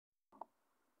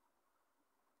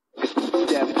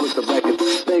left with the record,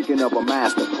 thinking of a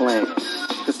master plan.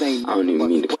 This ain't I don't even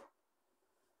mean to.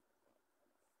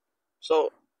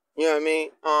 So, you know what I mean?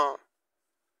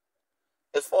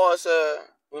 As far as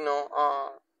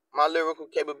my lyrical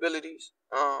capabilities,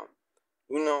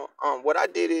 what I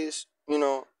did is,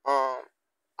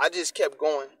 I just kept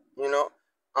going,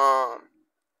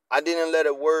 I didn't let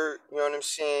a word, you know what I'm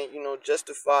saying,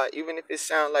 justify, even if it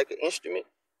sounds like an instrument,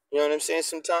 you know what I'm saying,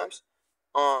 sometimes,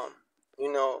 um,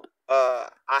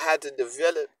 I had to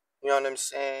develop, you know what I'm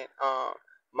saying,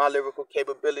 my lyrical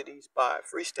capabilities by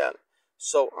freestyling.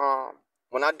 So,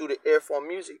 when I do the earphone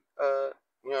music,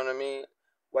 you know what I mean,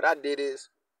 what I did is,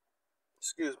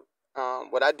 excuse me,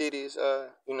 what I did is,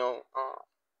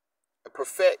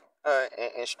 perfect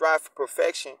and strive for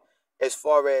perfection as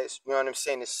far as, you know what I'm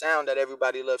saying, the sound that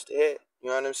everybody loves to hear, you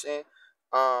know what I'm saying,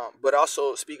 but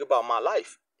also speak about my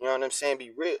life, you know what I'm saying,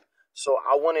 be real. So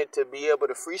I wanted to be able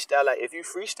to freestyle. Like, if you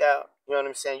freestyle, you know what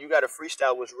I'm saying, you got to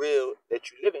freestyle what's real that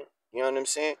you live in, you know what I'm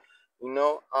saying,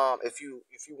 if you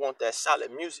want that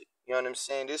solid music, you know what I'm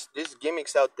saying, this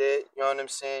gimmicks out there, you know what I'm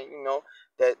saying,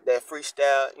 that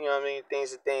freestyle, you know what I mean,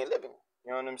 things that they ain't living,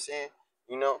 you know what I'm saying,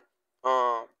 you know,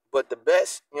 but the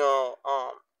best,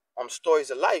 stories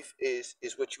of life is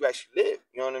what you actually live.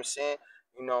 You know what I'm saying?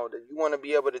 That you want to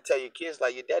be able to tell your kids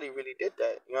like your daddy really did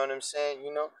that. You know what I'm saying?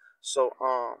 So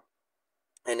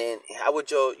and then how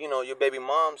would your baby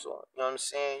moms, or you know what I'm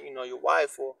saying, your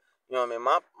wife, or you know what I mean,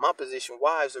 my position,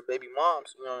 wives or baby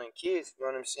moms, and kids, you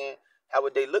know what I'm saying? How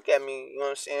would they look at me? You know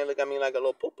what I'm saying? Look at me like a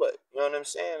little puppet. You know what I'm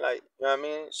saying? Like, you know what I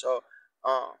mean? So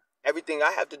everything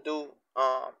I have to do,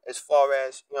 as far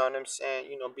as, you know what I'm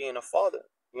saying, being a father,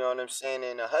 you know what I'm saying,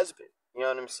 and a husband, you know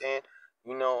what I'm saying,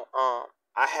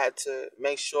 I had to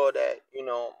make sure that,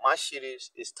 my shit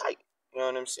is tight, you know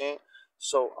what I'm saying.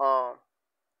 So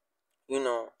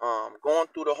going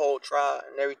through the whole trial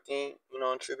and everything,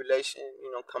 and tribulation,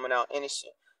 coming out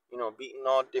innocent, beating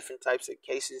all different types of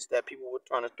cases that people were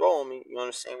trying to throw on me, you know what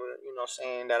I'm saying,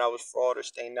 saying that I was fraud or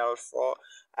saying that I was fraud.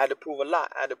 I had to prove a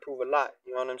lot.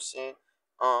 You know what I'm saying?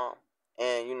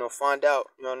 And find out,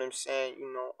 you know what I'm saying,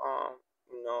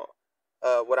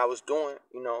 what I was doing,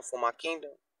 for my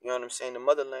kingdom, you know what I'm saying, the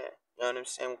motherland, you know what I'm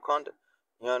saying, Wakanda,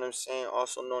 you know what I'm saying,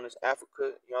 also known as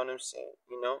Africa, you know what I'm saying,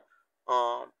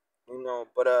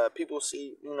 but people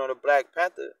see, the Black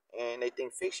Panther and they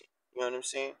think fiction, you know what I'm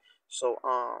saying? So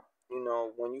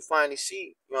when you finally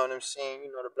see, you know what I'm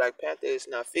saying, the Black Panther is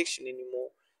not fiction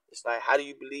anymore. It's like, how do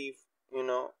you believe,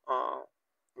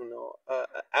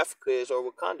 Africa is or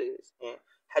Wakanda is, and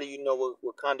how do you know what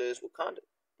Wakanda is Wakanda?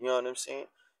 You know what I'm saying?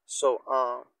 So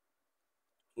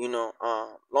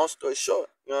long story short,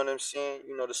 you know what I'm saying,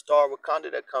 the star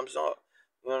Wakanda that comes on,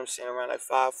 you know what I'm saying, around like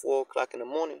 4 o'clock in the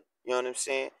morning, you know what I'm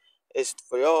saying, it's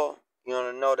for y'all,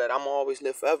 to know that I'm always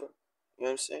live forever. You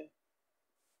know what I'm saying?